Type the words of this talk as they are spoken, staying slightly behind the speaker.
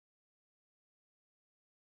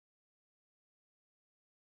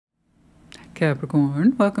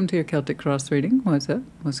Capricorn, welcome to your Celtic cross reading. What's up?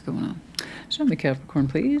 What's going on? Show me Capricorn,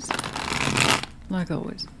 please. Like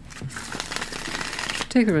always.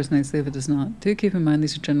 Take a resonates, leave it does not. Do keep in mind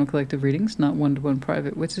these are general collective readings, not one-to-one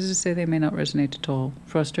private, which is to say they may not resonate at all.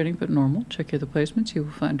 Frustrating but normal. Check your other placements. You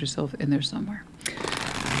will find yourself in there somewhere.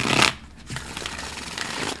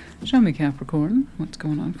 Show me Capricorn. What's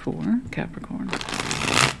going on for Capricorn?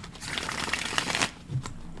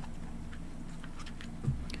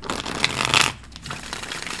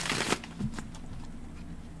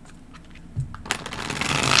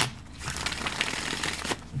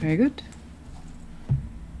 Very good.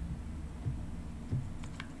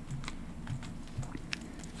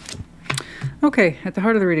 Okay, at the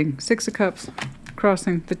heart of the reading, Six of Cups,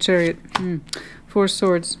 crossing the Chariot, Four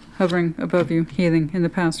Swords hovering above you, healing in the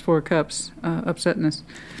past, Four Cups, upsetness,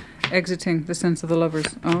 exiting the sense of the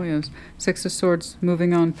Lovers, oh yes, Six of Swords,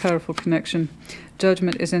 moving on, powerful connection,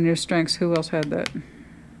 Judgment is in your strengths. Who else had that?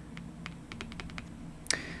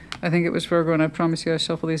 I think it was Virgo, and I promise you I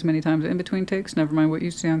shuffle these many times in between takes, never mind what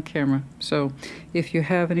you see on camera. So if you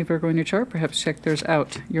have any Virgo in your chart, perhaps check theirs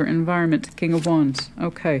out. Your environment, King of Wands.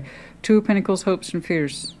 Okay. Two of Pentacles, hopes and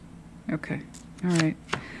fears. Okay. All right.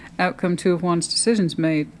 Outcome, Two of Wands, decisions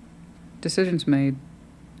made. Decisions made.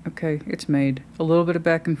 Okay, it's made. A little bit of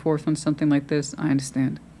back and forth on something like this. I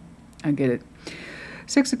understand. I get it.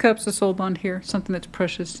 Six of Cups, the soul bond here. Something that's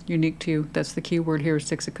precious, unique to you. That's the key word here,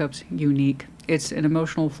 Six of Cups, unique. It's an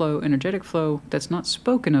emotional flow, energetic flow that's not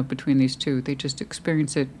spoken of between these two. They just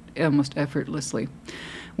experience it almost effortlessly,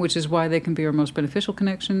 which is why they can be our most beneficial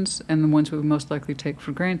connections and the ones we would most likely take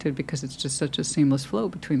for granted because it's just such a seamless flow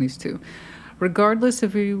between these two. Regardless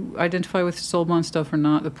if you identify with soul bond stuff or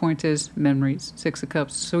not, the point is memories. Six of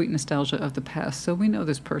Cups, sweet nostalgia of the past. So we know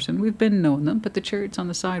this person. We've been knowing them, but the Chariot's on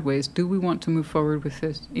the sideways. Do we want to move forward with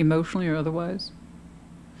this, emotionally or otherwise?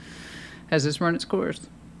 Has this run its course?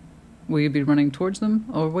 Will you be running towards them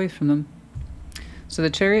or away from them? So the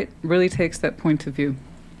Chariot really takes that point of view.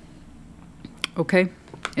 Okay?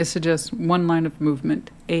 It suggests one line of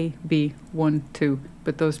movement, A, B, 1, 2,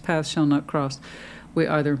 but those paths shall not cross. We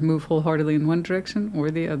either move wholeheartedly in one direction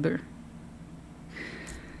or the other.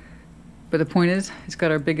 But the point is, it's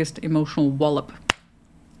got our biggest emotional wallop,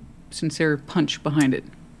 sincere punch behind it.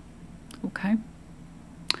 Okay?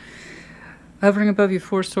 Hovering above you,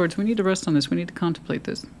 Four Swords. We need to rest on this. We need to contemplate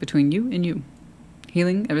this. Between you and you.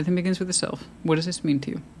 Healing, everything begins with the self. What does this mean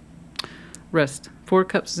to you? Rest. Four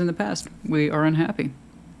Cups is in the past. We are unhappy.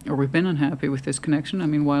 Or we've been unhappy with this connection. I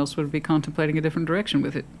mean, why else would we be contemplating a different direction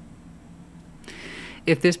with it?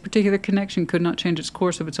 If this particular connection could not change its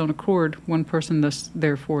course of its own accord, one person thus,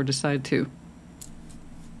 therefore, decide to.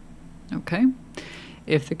 Okay?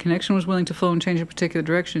 If the connection was willing to flow and change a particular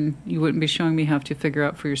direction, you wouldn't be showing me how to figure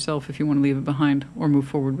out for yourself if you want to leave it behind or move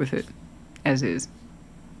forward with it as is.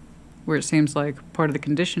 Where it seems like part of the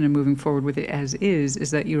condition in moving forward with it as is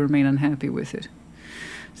that you remain unhappy with it.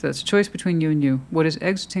 So that's a choice between you and you. What is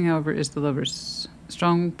exiting, however, is the Lovers.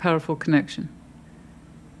 Strong, powerful connection.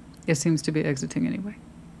 It seems to be exiting anyway.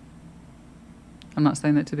 I'm not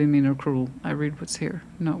saying that to be mean or cruel. I read what's here,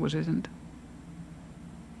 not what isn't.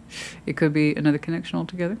 It could be another connection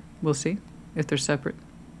altogether. We'll see if they're separate.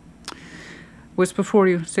 What's before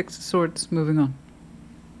you? Six of Swords. Moving on.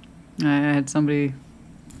 I had somebody,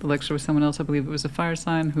 the lecture with someone else, I believe it was a fire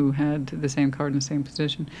sign, who had the same card in the same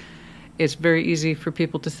position. It's very easy for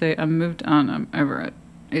people to say, I'm moved on, I'm over it.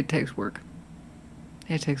 It takes work.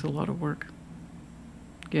 It takes a lot of work.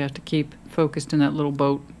 You have to keep focused in that little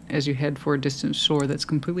boat as you head for a distant shore that's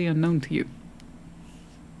completely unknown to you.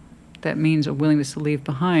 That means a willingness to leave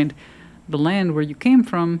behind the land where you came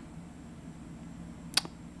from,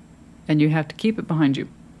 and you have to keep it behind you.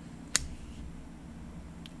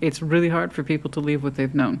 It's really hard for people to leave what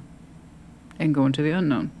they've known and go into the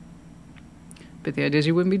unknown. But the idea is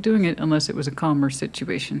you wouldn't be doing it unless it was a calmer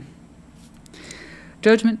situation.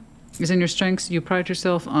 Judgment is in your strengths. You pride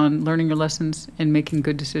yourself on learning your lessons and making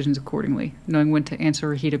good decisions accordingly, knowing when to answer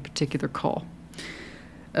or heed a particular call.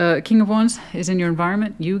 King of Wands is in your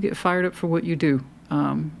environment. You get fired up for what you do,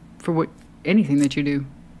 for anything that you do.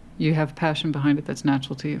 You have passion behind it that's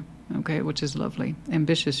natural to you, okay, which is lovely.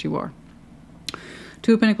 Ambitious you are.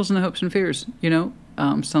 Two of Pentacles in the hopes and fears. You know,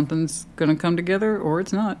 something's going to come together or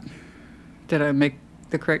it's not. Did I make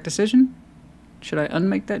the correct decision? Should I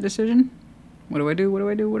unmake that decision? What do I do? What do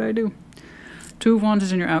I do? What do I do? Two of Wands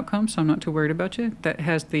is in your outcome, so I'm not too worried about you. That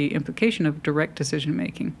has the implication of direct decision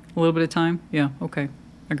making. A little bit of time? Yeah, okay.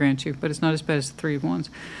 I grant you. But it's not as bad as the Three of Wands.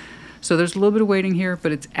 So there's a little bit of waiting here,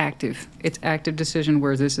 but it's active. It's active decision,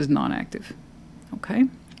 whereas this is non-active. Okay?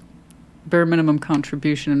 Bare minimum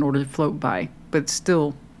contribution in order to float by. But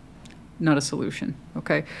still, not a solution,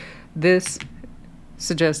 okay? This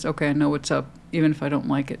suggests, okay, I know what's up, even if I don't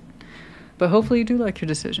like it. But hopefully you do like your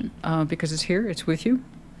decision, because it's here, it's with you.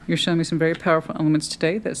 You're showing me some very powerful elements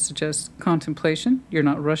today that suggest contemplation. You're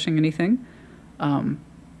not rushing anything.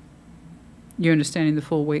 You're understanding the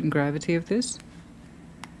full weight and gravity of this.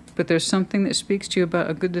 But there's something that speaks to you about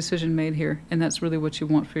a good decision made here, and that's really what you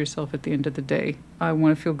want for yourself at the end of the day. I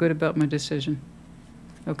want to feel good about my decision,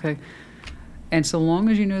 okay? And so long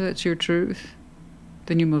as you know that's your truth,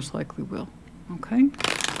 then you most likely will, okay?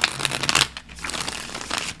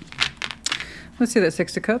 Let's see that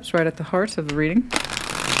Six of Cups right at the heart of the reading.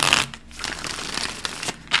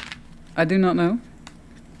 I do not know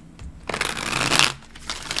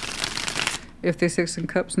if the Six of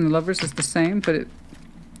Cups and the Lovers is the same, but it...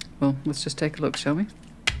 Well, let's just take a look, shall we?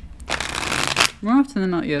 More often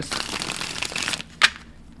than not, yes.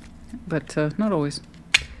 But not always.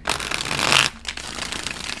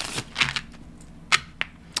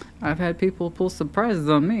 I've had people pull surprises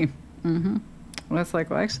on me. Well, that's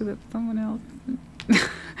like, well, actually, that's someone else.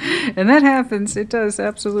 And that happens. It does,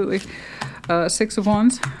 absolutely. Six of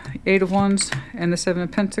Wands, Eight of Wands, and the Seven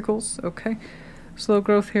of Pentacles. Okay. Slow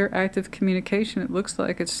growth here, active communication. It looks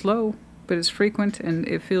like it's slow, but it's frequent and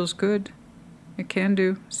it feels good. It can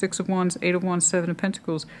do. Six of Wands, Eight of Wands, Seven of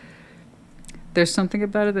Pentacles. There's something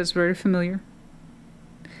about it that's very familiar.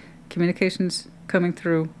 Communication's coming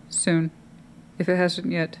through soon. If it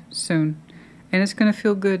hasn't yet, soon. And it's going to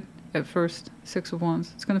feel good at first. Six of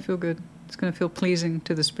Wands. It's going to feel good. It's going to feel pleasing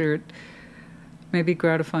to the spirit. Maybe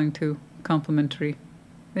gratifying too. Complimentary.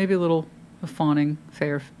 Maybe a little fawning,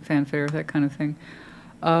 fanfare, that kind of thing.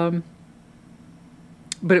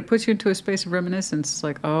 But it puts you into a space of reminiscence. It's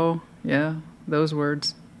like, oh, yeah, those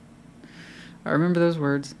words. I remember those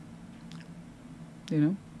words. You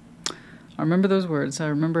know? I remember those words. I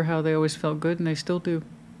remember how they always felt good, and they still do.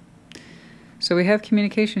 So we have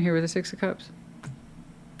communication here with the Six of Cups.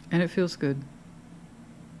 And it feels good.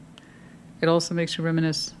 It also makes you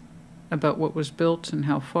reminisce about what was built and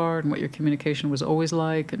how far and what your communication was always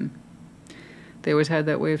like. And they always had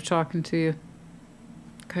that way of talking to you.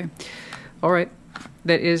 Okay. All right.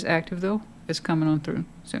 That is active, though. It's coming on through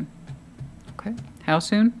soon. Okay. How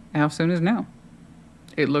soon? How soon is now.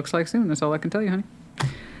 It looks like soon. That's all I can tell you, honey.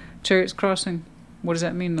 Chariots crossing. What does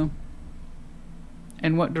that mean, though?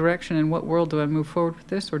 In what direction, in what world do I move forward with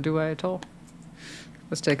this, or do I at all?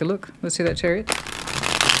 Let's take a look. Let's see that Chariot.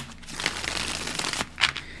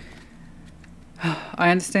 I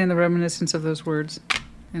understand the reminiscence of those words,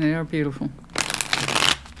 and they are beautiful.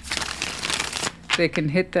 They can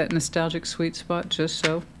hit that nostalgic sweet spot just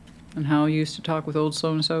so, and how I used to talk with old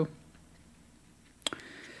so-and-so.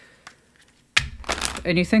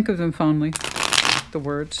 And you think of them fondly, the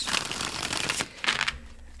words.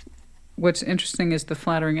 What's interesting is the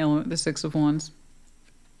flattering element, the Six of Wands.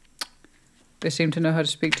 They seem to know how to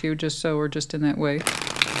speak to you just so, or just in that way.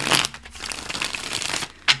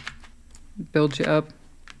 Build you up,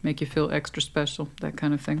 make you feel extra special, that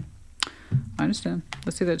kind of thing. I understand.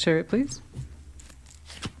 Let's see that Chariot, please.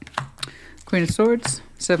 Queen of Swords,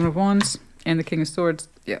 Seven of Wands, and the King of Swords.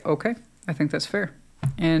 Yeah, okay. I think that's fair.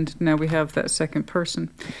 And now we have that second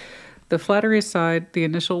person. The flattery aside, the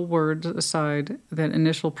initial words aside, that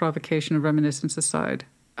initial provocation of reminiscence aside,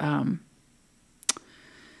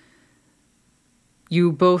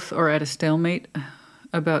 you both are at a stalemate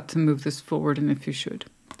about to move this forward, and if you should.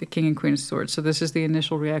 The King and Queen of Swords. So this is the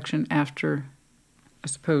initial reaction after, I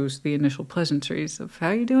suppose, the initial pleasantries of, how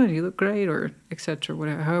you doing? You look great, or etc.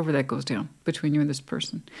 Whatever, however that goes down between you and this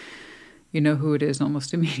person. You know who it is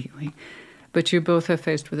almost immediately. But you both have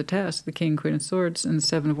faced with a task, the King, Queen of Swords, and the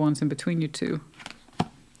Seven of Wands in between you two.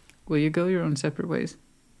 Will you go your own separate ways?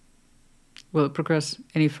 Will it progress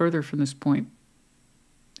any further from this point?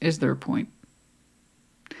 Is there a point?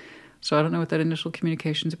 So I don't know what that initial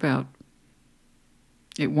communication's about.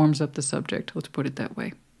 It warms up the subject, let's put it that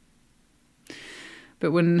way.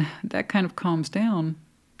 But when that kind of calms down,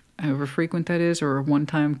 however frequent that is, or a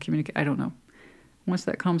one-time communication, I don't know. Once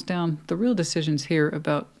that calms down, the real decision's here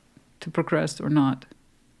about to progress or not.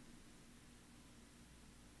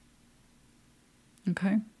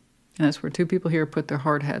 Okay? And that's where two people here put their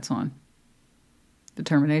hard hats on.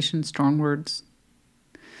 Determination, strong words,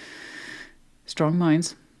 strong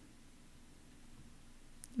minds,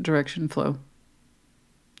 direction, flow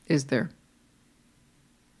is there.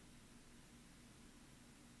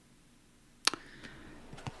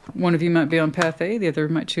 One of you might be on path A, the other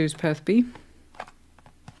might choose path B.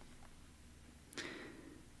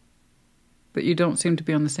 But you don't seem to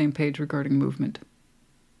be on the same page regarding movement.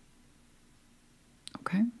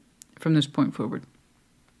 Okay? From this point forward.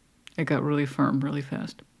 It got really firm really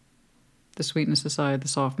fast. the sweetness aside, the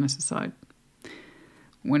softness aside.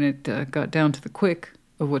 When it got down to the quick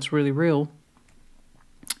of what's really real,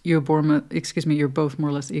 you're both more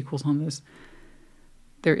or less equals on this.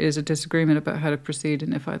 There is a disagreement about how to proceed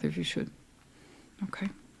and if either of you should. Okay.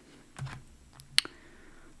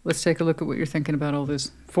 Let's take a look at what you're thinking about all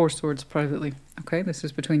this. Four Swords privately. Okay, this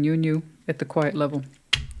is between you and you at the quiet level.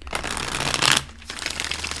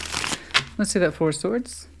 Let's see that Four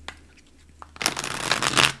Swords.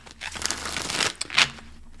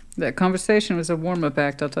 That conversation was a warm-up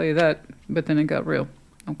act, I'll tell you that, but then it got real.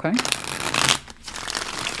 Okay?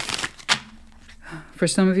 For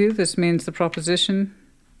some of you, this means the proposition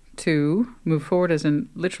to move forward as in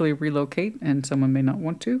literally relocate, and someone may not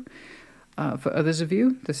want to. For others of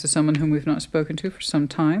you, this is someone whom we've not spoken to for some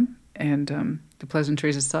time, and the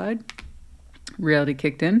pleasantries aside, reality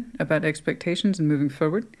kicked in about expectations and moving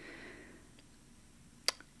forward.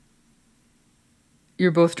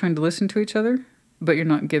 You're both trying to listen to each other, but you're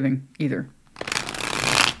not giving either.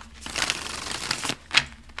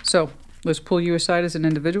 So, let's pull you aside as an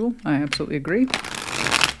individual. I absolutely agree.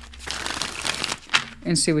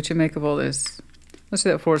 And see what you make of all this. Let's see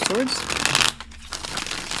that Four Swords.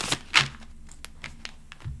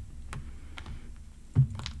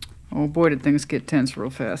 Oh boy, did things get tense real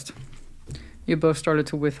fast. You both started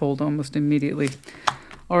to withhold almost immediately.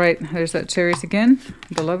 All right, there's that Chariot again.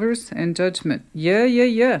 The Lovers and Judgment.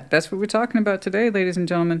 Yeah. That's what we're talking about today, ladies and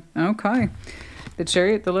gentlemen. Okay. The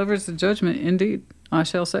Chariot, the Lovers, the Judgment. Indeed, I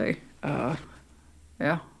shall say. Yeah,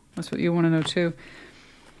 that's what you want to know too.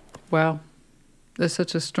 Wow. There's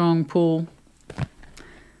such a strong pull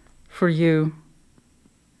for you.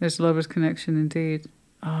 There's Lover's connection indeed.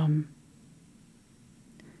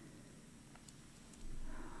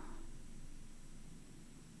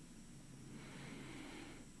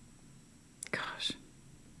 Gosh.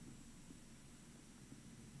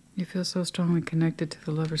 You feel so strongly connected to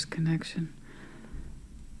the Lover's connection.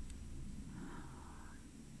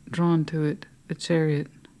 Drawn to it, the Chariot.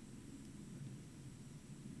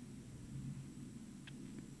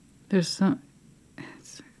 There's some...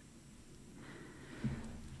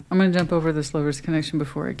 I'm going to jump over this Lover's connection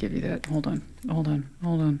before I give you that. Hold on.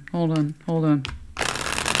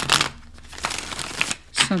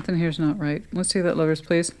 Something here's not right. Let's see that Lovers,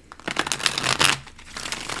 please.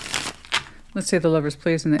 Let's see the Lovers,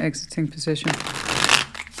 please, in the exiting position.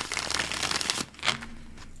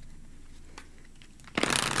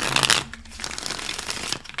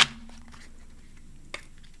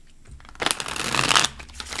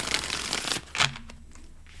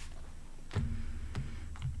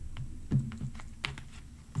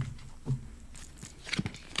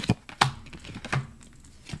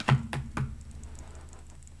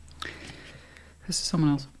 This is someone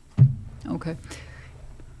else. Okay.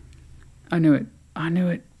 I knew it.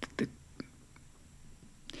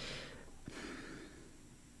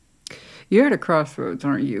 You're at a crossroads,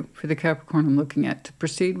 aren't you? For the Capricorn I'm looking at. To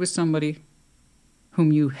proceed with somebody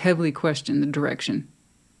whom you heavily question the direction.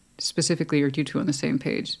 Specifically, are you two on the same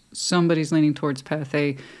page? Somebody's leaning towards path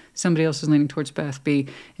A, somebody else is leaning towards path B,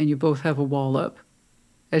 and you both have a wall up.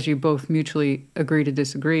 As you both mutually agree to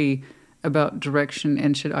disagree about direction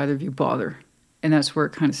and should either of you bother. And that's where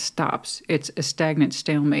it kind of stops. It's a stagnant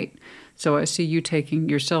stalemate. So I see you taking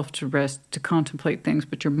yourself to rest to contemplate things,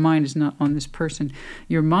 but your mind is not on this person.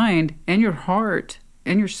 Your mind and your heart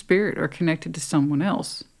and your spirit are connected to someone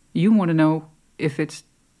else. You want to know if it's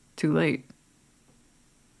too late.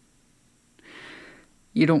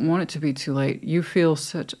 You don't want it to be too late. You feel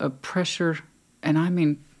such a pressure, and I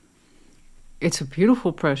mean, it's a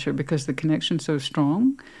beautiful pressure because the connection's so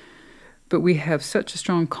strong. But we have such a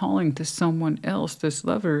strong calling to someone else, this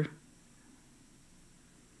lover.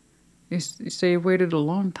 You say you waited a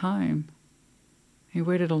long time. You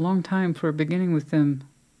waited a long time for a beginning with them.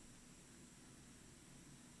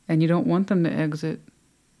 And you don't want them to exit.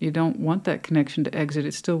 You don't want that connection to exit.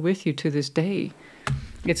 It's still with you to this day.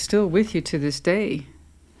 It's still with you to this day.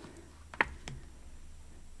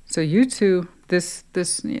 So you two,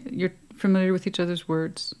 you're familiar with each other's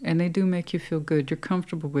words, and they do make you feel good. You're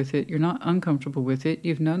comfortable with it. You're not uncomfortable with it.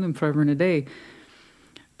 You've known them forever and a day.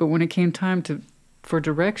 But when it came time for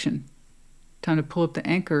direction, time to pull up the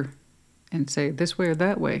anchor and say this way or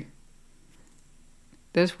that way,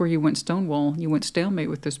 that's where you went stonewall. You went stalemate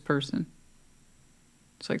with this person.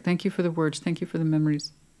 It's like, thank you for the words. Thank you for the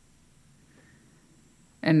memories.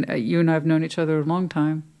 And you and I have known each other a long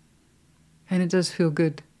time. And it does feel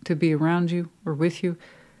good to be around you or with you.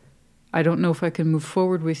 I don't know if I can move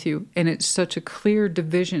forward with you. And it's such a clear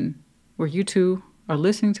division where you two are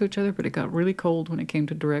listening to each other, but it got really cold when it came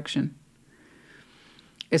to direction.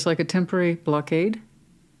 It's like a temporary blockade.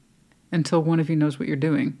 until one of you knows what you're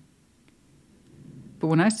doing. But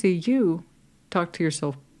when I see you talk to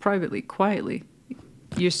yourself privately, quietly,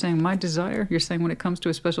 you're saying my desire, you're saying when it comes to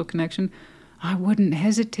a special connection, I wouldn't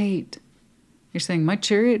hesitate. You're saying my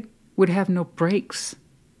chariot would have no brakes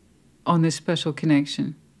on this special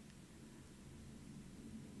connection.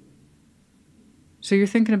 So you're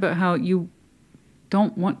thinking about how you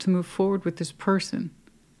don't want to move forward with this person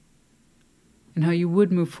and how you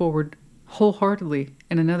would move forward wholeheartedly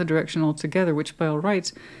in another direction altogether, which by all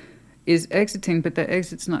rights is exiting, but that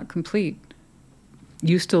exit's not complete.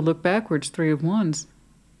 You still look backwards, Three of Wands,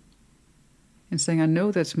 and saying, I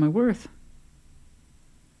know that's my worth.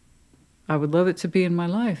 I would love it to be in my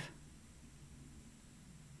life.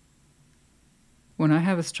 When I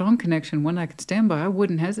have a strong connection, one I could stand by, I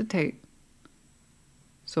wouldn't hesitate.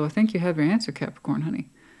 So I think you have your answer, Capricorn, honey.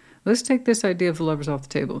 Let's take this idea of the Lovers off the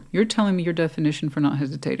table. You're telling me your definition for not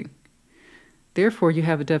hesitating. Therefore, you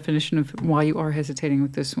have a definition of why you are hesitating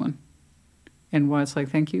with this one. And why it's like,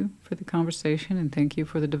 thank you for the conversation and thank you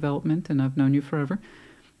for the development and I've known you forever.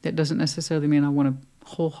 That doesn't necessarily mean I want to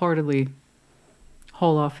wholeheartedly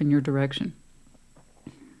haul off in your direction.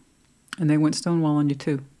 And they went stonewall on you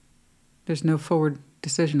too. There's no forward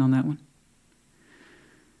decision on that one.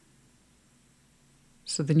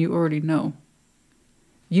 So then you already know.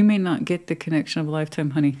 You may not get the connection of a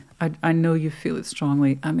lifetime, honey. I know you feel it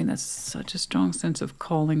strongly. I mean, that's such a strong sense of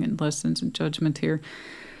calling and lessons and judgment here.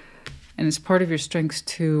 And it's part of your strengths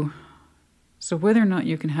too. So whether or not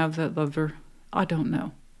you can have that lover, I don't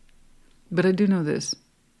know. But I do know this.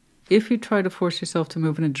 If you try to force yourself to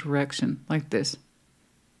move in a direction like this,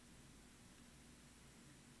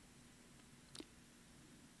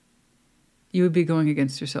 you would be going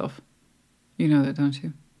against yourself. You know that, don't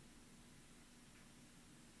you?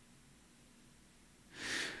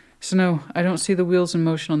 So no, I don't see the wheels in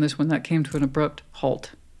motion on this one. That came to an abrupt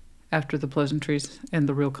halt after the pleasantries and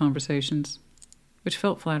the real conversations, which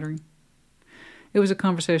felt flattering. It was a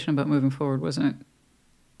conversation about moving forward, wasn't it?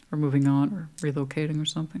 Or moving on, or relocating or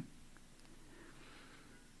something.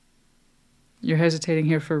 You're hesitating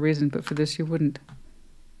here for a reason, but for this you wouldn't.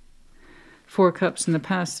 Four of Cups in the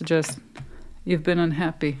past suggests you've been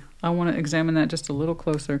unhappy. I want to examine that just a little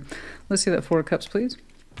closer. Let's see that Four of Cups, please.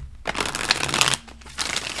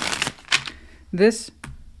 This,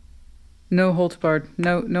 no holds barred,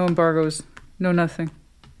 no embargoes, no nothing.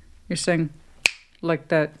 You're saying, like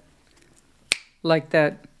that,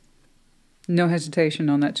 no hesitation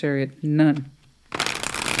on that Chariot, none.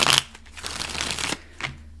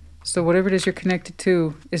 So whatever it is you're connected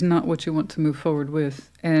to is not what you want to move forward with.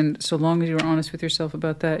 And so long as you're honest with yourself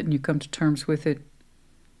about that and you come to terms with it,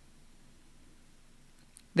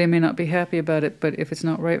 they may not be happy about it, but if it's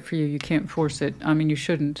not right for you, you can't force it. I mean, you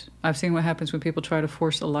shouldn't. I've seen what happens when people try to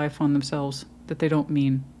force a life on themselves that they don't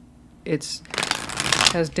mean. It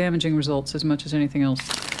has damaging results as much as anything else.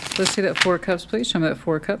 Let's see that Four of Cups, please. Show me that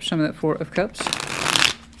Four of Cups. Show me that Four of Cups.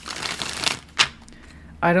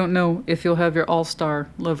 I don't know if you'll have your all-star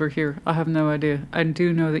lover here. I have no idea. I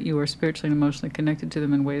do know that you are spiritually and emotionally connected to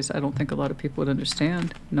them in ways I don't think a lot of people would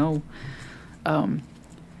understand. No.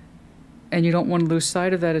 And you don't want to lose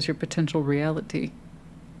sight of that as your potential reality.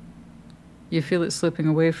 You feel it slipping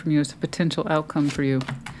away from you as a potential outcome for you.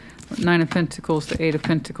 Nine of Pentacles, the Eight of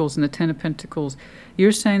Pentacles, and the Ten of Pentacles.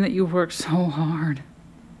 You're saying that you've worked so hard.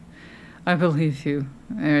 I believe you.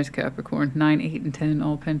 There's Capricorn. 9, 8, and 10,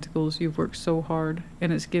 all Pentacles. You've worked so hard,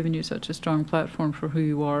 and it's given you such a strong platform for who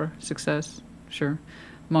you are. Success, sure.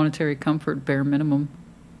 Monetary comfort, bare minimum.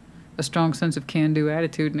 A strong sense of can-do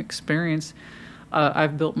attitude and experience.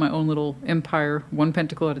 I've built my own little empire, one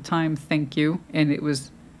pentacle at a time, thank you. And it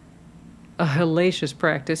was a hellacious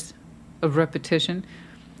practice of repetition.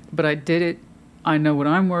 But I did it. I know what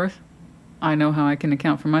I'm worth. I know how I can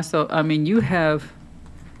account for myself. I mean, you have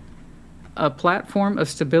a platform of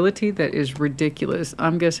stability that is ridiculous.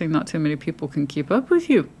 I'm guessing not too many people can keep up with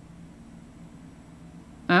you.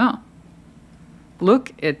 Oh.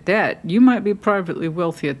 Look at that. You might be privately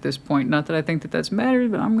wealthy at this point. Not that I think that that's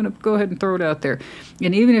matters, but I'm going to go ahead and throw it out there.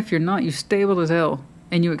 And even if you're not, you're stable as hell.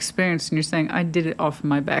 And you experienced and you're saying, I did it off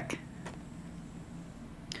my back.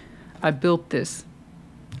 I built this.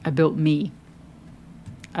 I built me.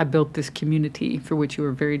 I built this community for which you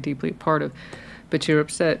were very deeply a part of. But you're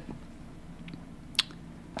upset.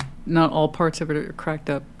 Not all parts of it are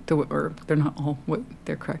cracked up to, or they're not all what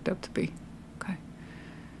they're cracked up to be. Okay.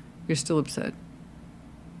 You're still upset.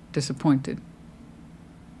 Disappointed,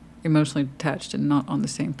 emotionally detached, and not on the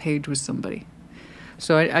same page with somebody.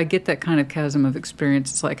 So I get that kind of chasm of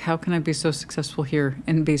experience. It's like, how can I be so successful here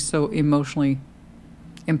and be so emotionally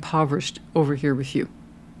impoverished over here with you?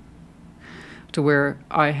 to where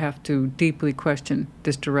I have to deeply question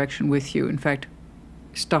this direction with you. In fact,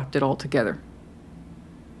 stopped it altogether.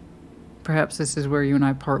 Perhaps this is where you and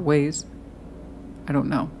I part ways. I don't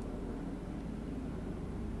know.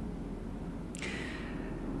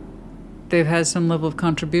 They've had some level of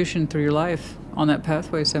contribution through your life on that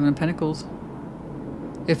pathway, Seven of Pentacles.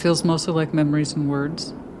 It feels mostly like memories and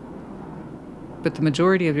words. But the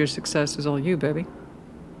majority of your success is all you, baby.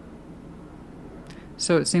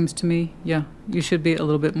 So it seems to me, yeah, you should be a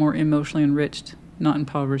little bit more emotionally enriched, not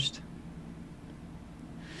impoverished.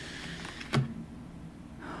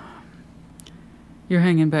 You're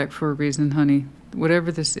hanging back for a reason, honey.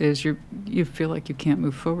 Whatever this is, you feel like you can't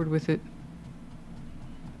move forward with it.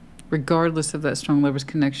 Regardless of that strong lover's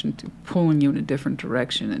connection to pulling you in a different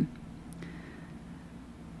direction. And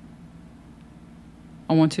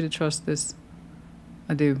I want you to trust this.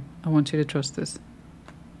 I do. I want you to trust this.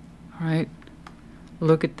 All right?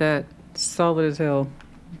 Look at that. Solid as hell.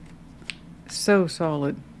 So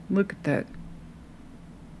solid. Look at that.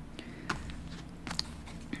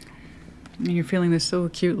 And you're feeling this so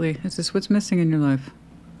acutely. Is this what's missing in your life?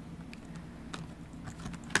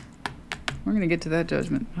 We're going to get to that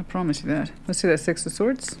judgment. I promise you that. Let's see that Six of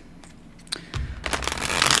Swords.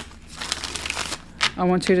 I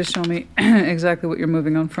want you to show me exactly what you're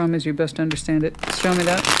moving on from as you best understand it. Show me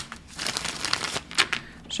that.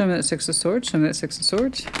 Show me that Six of Swords. Show me that Six of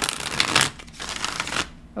Swords.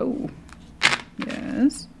 Oh.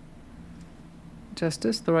 Yes.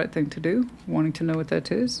 Justice, the right thing to do. Wanting to know what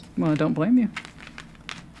that is. Well, I don't blame you.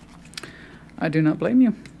 I do not blame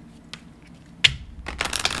you.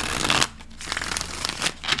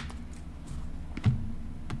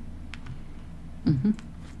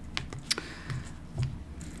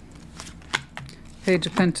 Page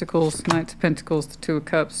of Pentacles, Knight of Pentacles, the Two of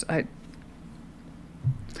Cups.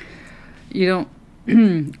 You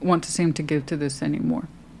don't want to seem to give to this anymore.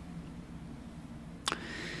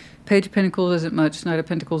 Page of Pentacles isn't much. Knight of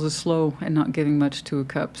Pentacles is slow and not giving much. Two of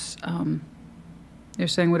Cups. You're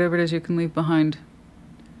saying whatever it is you can leave behind.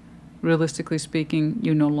 Realistically speaking,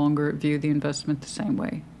 you no longer view the investment the same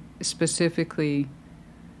way. Specifically,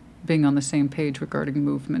 being on the same page regarding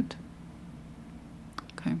movement.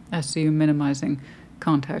 Okay, I see you minimizing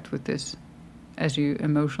contact with this as you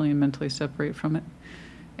emotionally and mentally separate from it.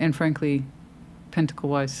 And frankly,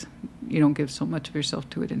 pentacle-wise, you don't give so much of yourself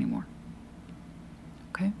to it anymore.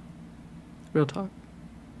 Okay? Real talk.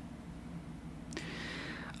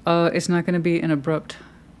 It's not going to be an abrupt,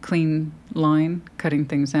 clean line, cutting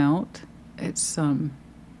things out. It's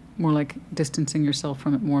more like distancing yourself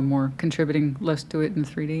from it more and more, contributing less to it in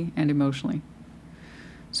 3D and emotionally.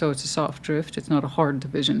 So it's a soft drift. It's not a hard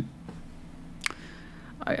division.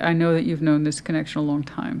 I know that you've known this connection a long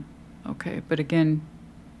time. Okay, but again,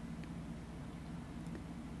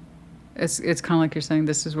 it's kind of like you're saying,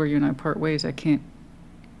 this is where you and I part ways. I can't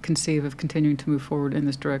conceive of continuing to move forward in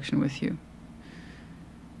this direction with you.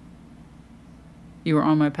 You were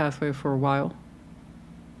on my pathway for a while.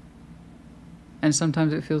 And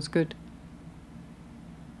sometimes it feels good.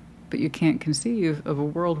 But you can't conceive of a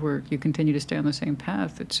world where you continue to stay on the same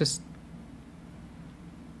path. It's just...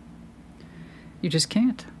 you just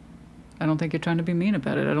can't. I don't think you're trying to be mean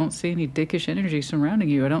about it. I don't see any dickish energy surrounding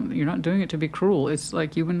you. You're not doing it to be cruel. It's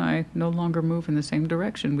like you and I no longer move in the same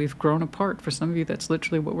direction. We've grown apart. For some of you, that's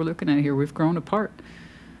literally what we're looking at here. We've grown apart.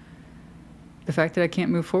 The fact that I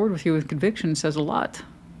can't move forward with you with conviction says a lot.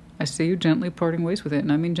 I see you gently parting ways with it,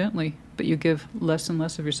 and I mean gently, but you give less and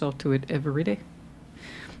less of yourself to it every day.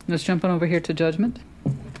 Let's jump on over here to Judgment.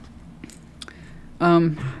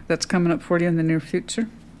 That's coming up for you in the near future.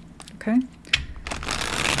 Okay?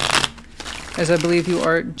 As I believe you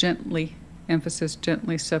are gently, emphasis,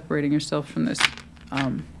 gently separating yourself from this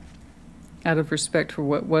out of respect for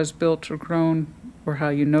what was built or grown or how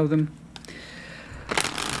you know them.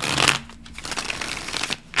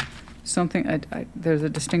 Something, there's a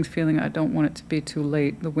distinct feeling I don't want it to be too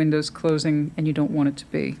late. The window's closing and you don't want it to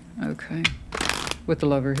be. Okay. With the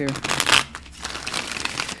Lover here.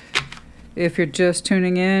 If you're just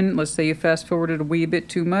tuning in, let's say you fast forwarded a wee bit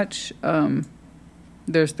too much,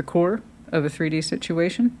 there's the core of a 3D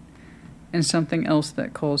situation and something else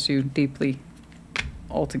that calls you deeply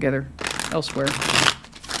altogether elsewhere.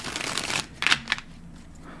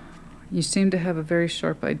 You seem to have a very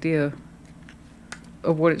sharp idea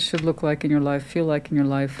of what it should look like in your life, feel like in your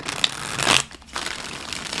life.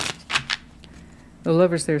 The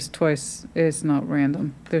Lover's there's twice. It's not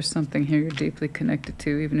random. There's something here you're deeply connected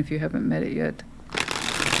to, even if you haven't met it yet.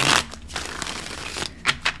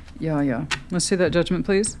 Yeah. Let's see that Judgment,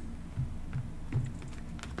 please.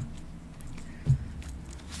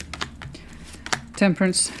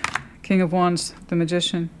 Temperance, King of Wands, the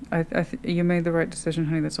Magician. You made the right decision,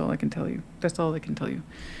 honey. That's all I can tell you. That's all I can tell you.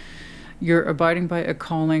 You're abiding by a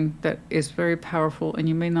calling that is very powerful, and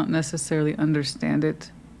you may not necessarily understand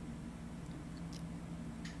it.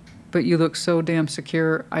 But you look so damn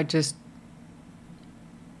secure.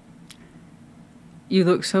 You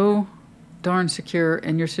look so darn secure,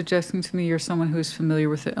 and you're suggesting to me you're someone who's familiar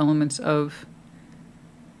with the elements of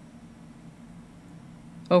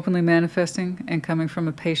openly manifesting and coming from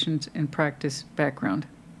a patient and practice background.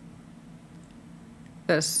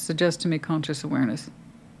 That suggests to me conscious awareness.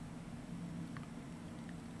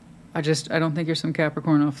 I don't think you're some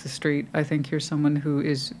Capricorn off the street. I think you're someone who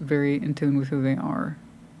is very in tune with who they are.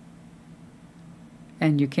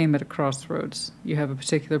 And you came at a crossroads. You have a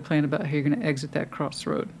particular plan about how you're going to exit that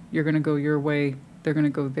crossroad. You're going to go your way. They're going to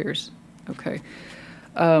go theirs. Okay.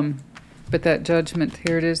 But that Judgment,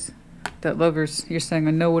 here it is. That Lovers, you're saying,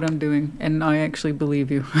 I know what I'm doing. And I actually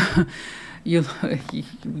believe you.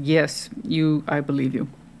 Yes, I believe you.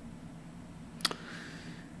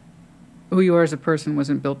 Who you are as a person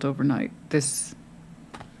wasn't built overnight. That's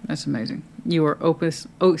amazing. You are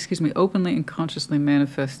openly and consciously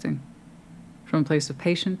manifesting from a place of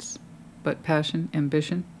patience, but passion,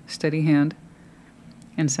 ambition, steady hand,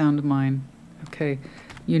 and sound mind. Okay,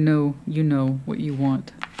 you know what you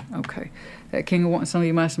want. Okay, that King of Wands. Some of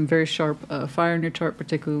you might have some very sharp fire in your chart,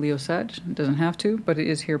 particularly Leo, Sag. It doesn't have to, but it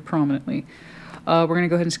is here prominently. We're gonna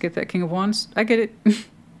go ahead and skip that King of Wands. I get it.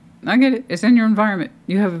 I get it. It's in your environment.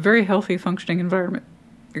 You have a very healthy, functioning environment.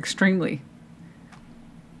 Extremely.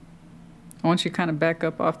 I want you to kind of back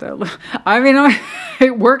up off that. I mean,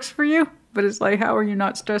 it works for you, but it's like, how are you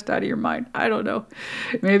not stressed out of your mind? I don't know.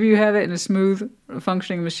 Maybe you have it in a smooth,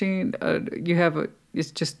 functioning machine.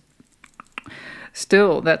 It's just,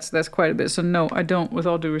 still, that's quite a bit. So no, I don't, with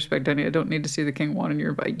all due respect, Danny, I don't need to see the King of Wands in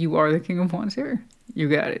your environment. You are the King of Wands here. You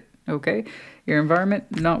got it. Okay? Your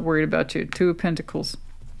environment, not worried about you. Two of Pentacles.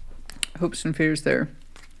 Hopes and fears there.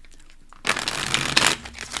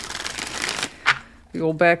 We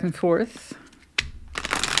go back and forth.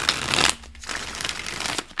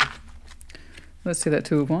 Let's see that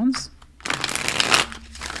Two of Wands.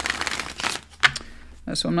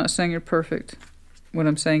 So I'm not saying you're perfect. What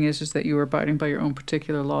I'm saying is that you are abiding by your own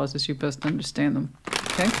particular laws as you best understand them.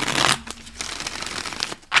 Okay?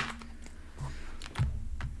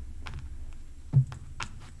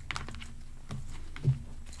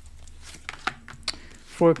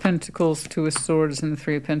 Four of Pentacles, Two of Swords, and the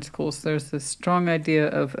Three of Pentacles. There's this strong idea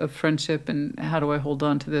of friendship and how do I hold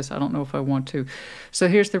on to this? I don't know if I want to. So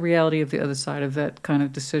here's the reality of the other side of that kind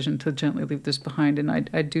of decision to gently leave this behind. And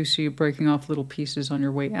I do see you breaking off little pieces on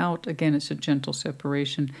your way out. Again, it's a gentle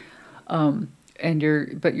separation.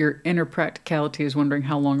 But your inner practicality is wondering,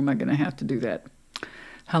 how long am I going to have to do that?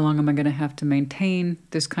 How long am I going to have to maintain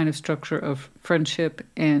this kind of structure of friendship?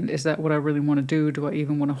 And is that what I really want to do? Do I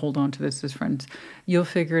even want to hold on to this as friends? You'll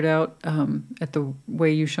figure it out. At the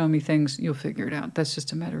way you show me things, you'll figure it out. That's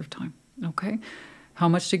just a matter of time. Okay? How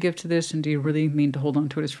much to give to this, and do you really mean to hold on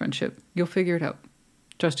to it as friendship? You'll figure it out.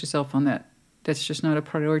 Trust yourself on that. That's just not a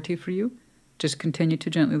priority for you. Just continue to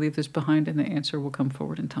gently leave this behind, and the answer will come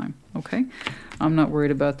forward in time. Okay? I'm not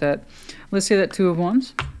worried about that. Let's see that Two of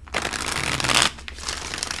Wands.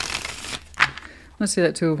 Let's see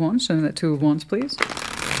that Two of Wands. Show me that Two of Wands, please.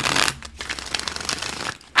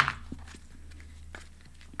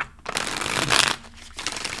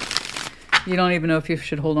 You don't even know if you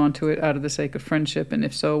should hold on to it out of the sake of friendship, and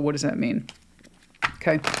if so, what does that mean?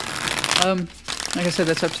 Okay. Like I said,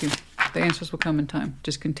 that's up to you. The answers will come in time.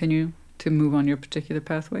 Just continue to move on your particular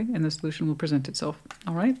pathway, and the solution will present itself.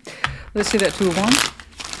 All right? Let's see that Two of Wands.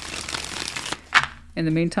 In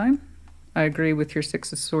the meantime, I agree with your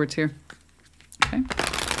Six of Swords here. Okay.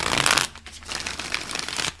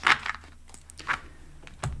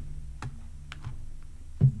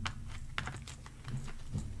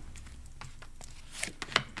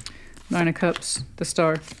 Nine of Cups, the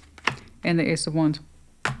Star, and the Ace of Wands.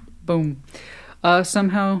 Boom.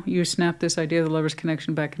 Somehow you snap this idea of the Lover's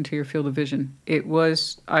connection back into your field of vision.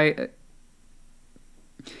 It's an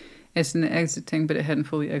exiting, but it hadn't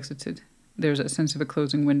fully exited. There's that sense of a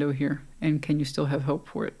closing window here. And can you still have hope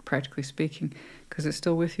for it, practically speaking? Because it's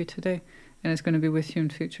still with you today. And it's going to be with you in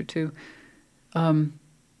future, too. Like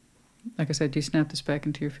I said, you snap this back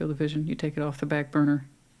into your field of vision. You take it off the back burner.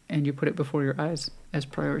 And you put it before your eyes as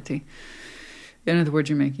priority. In other words,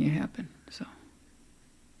 you're making it happen. So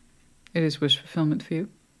it is wish fulfillment for you.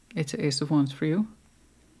 It's an Ace of Wands for you.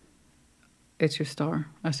 It's your star.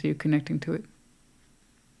 I see you connecting to it.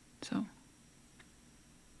 So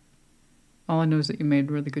all I know is that you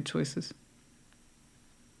made really good choices.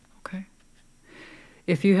 Okay?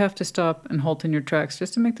 If you have to stop and halt in your tracks,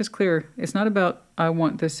 just to make this clear, it's not about I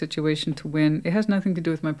want this situation to win. It has nothing to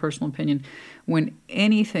do with my personal opinion. When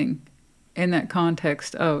anything in that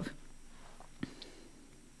context of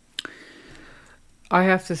I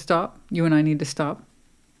have to stop, you and I need to stop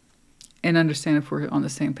and understand if we're on the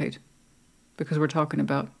same page, because we're talking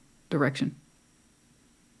about direction.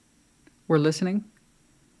 We're listening,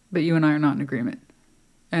 but you and I are not in agreement,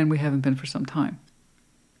 and we haven't been for some time.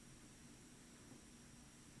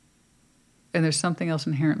 And there's something else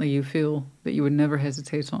inherently you feel that you would never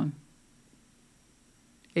hesitate on.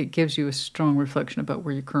 It gives you a strong reflection about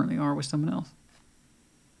where you currently are with someone else.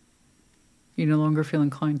 You no longer feel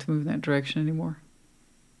inclined to move in that direction anymore.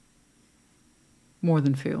 More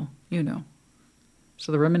than feel, you know.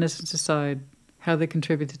 So the reminiscence aside, how they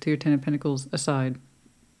contributed to your Ten of Pentacles aside,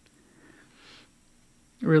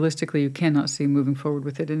 realistically, you cannot see moving forward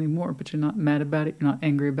with it anymore, but you're not mad about it, you're not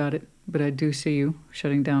angry about it, but I do see you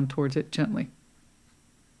shutting down towards it gently.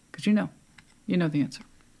 Because you know the answer.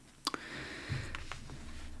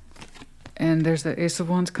 And there's the Ace of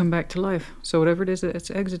Wands come back to life. So whatever it is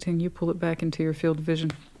that's exiting, you pull it back into your field of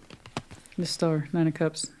vision. The Star, Nine of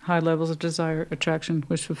Cups, high levels of desire, attraction,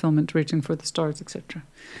 wish fulfillment, reaching for the stars, etc.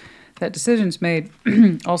 That decision's made,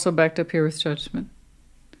 also backed up here with Judgment.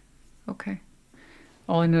 Okay.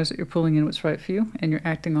 All I know is that you're pulling in what's right for you, and you're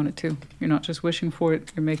acting on it too. You're not just wishing for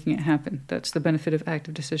it, you're making it happen. That's the benefit of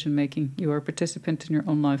active decision making. You are a participant in your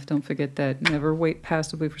own life. Don't forget that. Never wait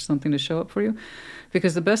passively for something to show up for you,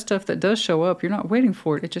 because the best stuff that does show up, you're not waiting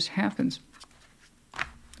for it, it just happens.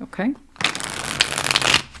 Okay?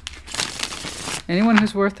 Anyone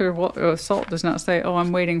who's worth their salt does not say, oh,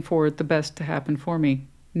 I'm waiting for the best to happen for me.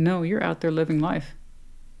 No, you're out there living life.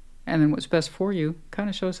 And then what's best for you kind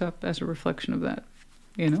of shows up as a reflection of that,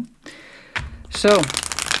 you know? So,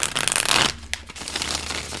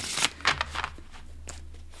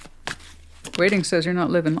 waiting says you're not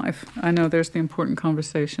living life. I know there's the important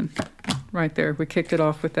conversation right there. We kicked it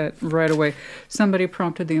off with that right away. Somebody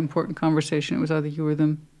prompted the important conversation. It was either you or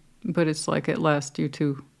them. But it's like at last you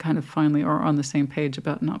two kind of finally are on the same page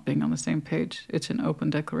about not being on the same page. It's an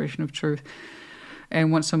open declaration of truth.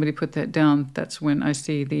 And once somebody put that down, that's when I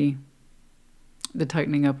see the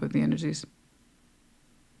tightening up of the energies.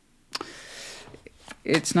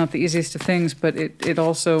 It's not the easiest of things, but it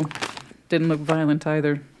also didn't look violent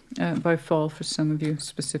either by fall for some of you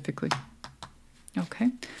specifically.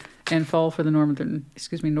 Okay. And fall for the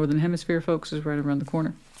northern hemisphere folks is right around the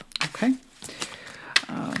corner. Okay.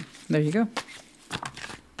 There you go.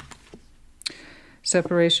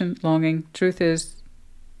 Separation, longing. Truth is,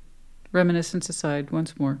 reminiscence aside,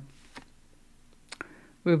 once more,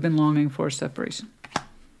 we've been longing for separation.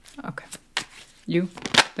 Okay. You,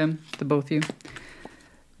 them, the both of you.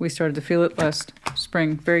 We started to feel it last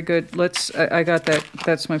spring. Very good. I got that.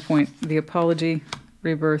 That's my point. The apology,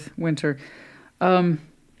 rebirth, winter.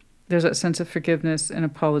 There's that sense of forgiveness and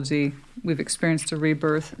apology. We've experienced a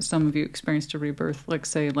rebirth. Some of you experienced a rebirth, like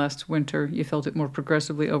say last winter. You felt it more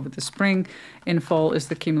progressively over the spring. In fall is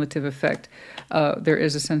the cumulative effect. There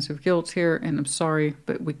is a sense of guilt here, and I'm sorry,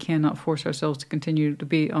 but we cannot force ourselves to continue to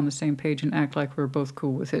be on the same page and act like we're both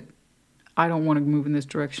cool with it. I don't want to move in this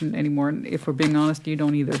direction anymore, and if we're being honest, you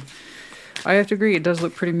don't either. I have to agree, it does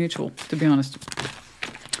look pretty mutual, to be honest.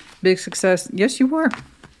 Big success. Yes, you were.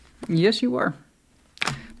 Yes, you were.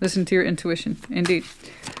 Listen to your intuition. Indeed.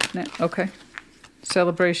 Now, okay.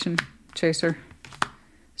 Celebration. Chaser.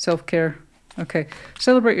 Self-care. Okay.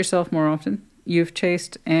 Celebrate yourself more often. You've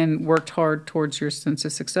chased and worked hard towards your sense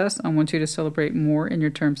of success. I want you to celebrate more in your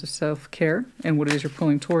terms of self-care and what it is you're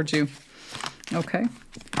pulling towards you. Okay.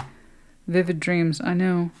 Vivid dreams. I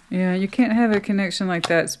know. Yeah, you can't have a connection like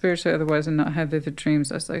that spiritually otherwise and not have vivid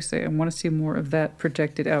dreams. As I say, I want to see more of that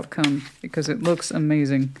projected outcome because it looks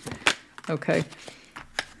amazing. Okay.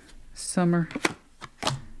 Summer.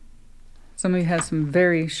 Some of you had some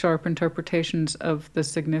very sharp interpretations of the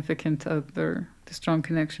significance of the strong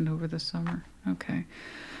connection over the summer. Okay.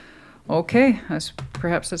 Okay.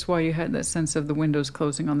 Perhaps that's why you had that sense of the windows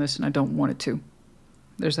closing on this and I don't want it to.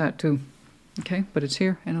 There's that too. Okay. But it's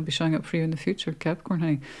here and it'll be showing up for you in the future. Capricorn,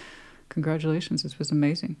 honey, congratulations. This was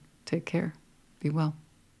amazing. Take care. Be well.